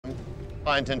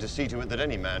I intend to see to it that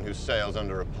any man who sails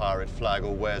under a pirate flag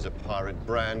or wears a pirate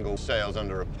brand or sails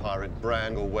under a pirate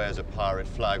brand or wears a pirate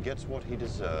flag gets what he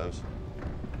deserves.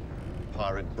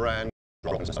 Pirate brand.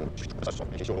 Bad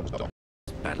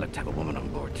luck to have a woman on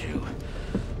board, too.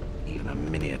 Even a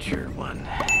miniature one.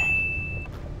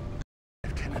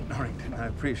 Lieutenant Norrington, I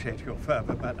appreciate your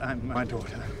fervor, but I'm my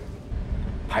daughter.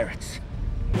 Pirates.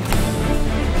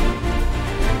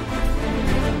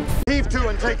 Heave to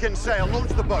and take in sail.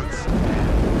 Launch the boats.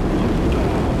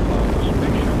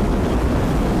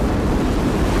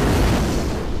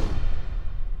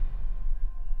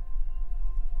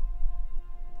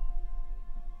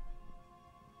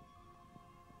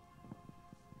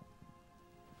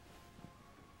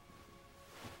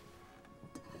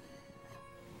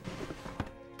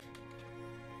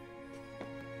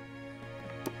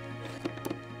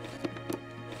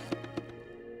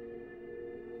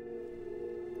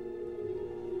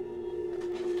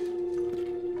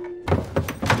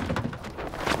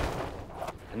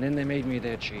 And then they made me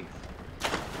their chief.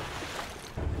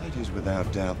 That is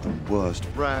without doubt the worst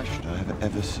rash I have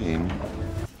ever seen.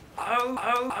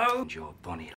 Oh, your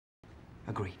bonny.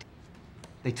 Agreed.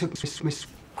 They took Miss.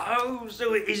 Oh,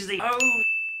 so it is the. Oh.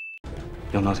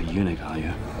 You're not a eunuch, are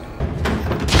you?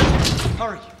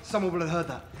 Hurry! Someone will have heard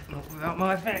that. Not without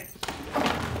my effect.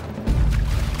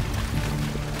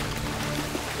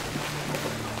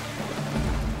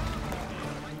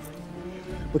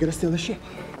 We're gonna steal the ship.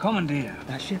 Commandeer.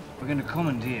 That ship? We're going to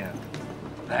commandeer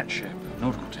that ship,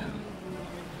 Nautical Town.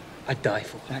 I'd die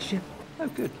for that ship. Oh,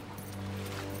 good.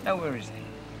 Now, where is he?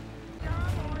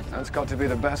 That's got to be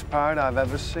the best pirate I've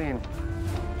ever seen.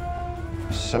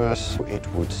 So it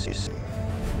would seem.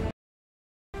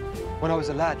 When I was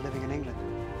a lad living in England,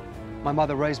 my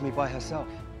mother raised me by herself.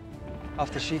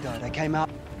 After she died, I came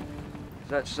out. Is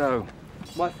that so?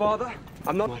 My father?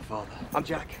 I'm not my father. I'm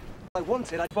Jack. I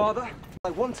wanted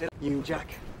you,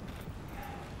 Jack.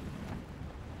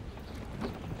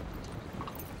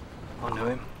 I know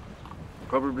him.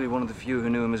 Probably one of the few who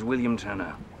knew him as William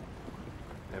Turner.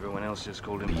 Everyone else just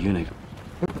called him a eunuch.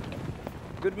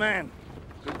 Good man.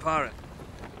 Good pirate.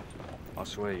 I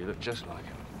swear you look just like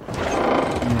him.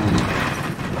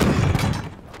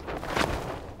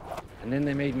 And then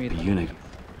they made me the eunuch.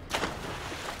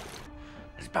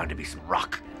 There's bound to be some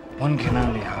rock. One can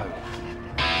only hope.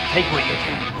 Take what you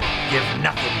can. Give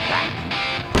nothing back.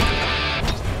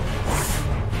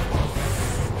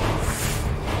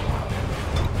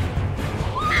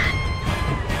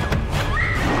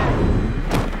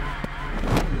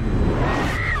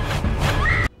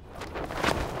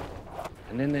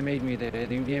 And then they made me their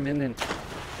and then...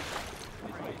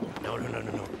 No.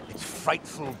 It's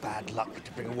frightful bad luck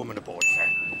to bring a woman aboard, sir.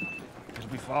 It'll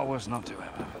be far worse not to,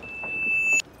 ever.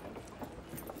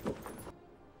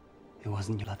 It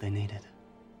wasn't blood they needed.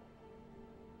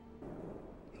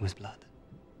 It was blood.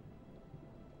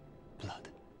 Blood.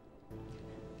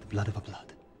 The blood of a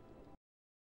blood.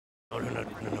 No.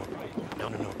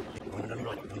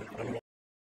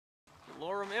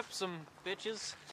 Lorem ipsum, bitches.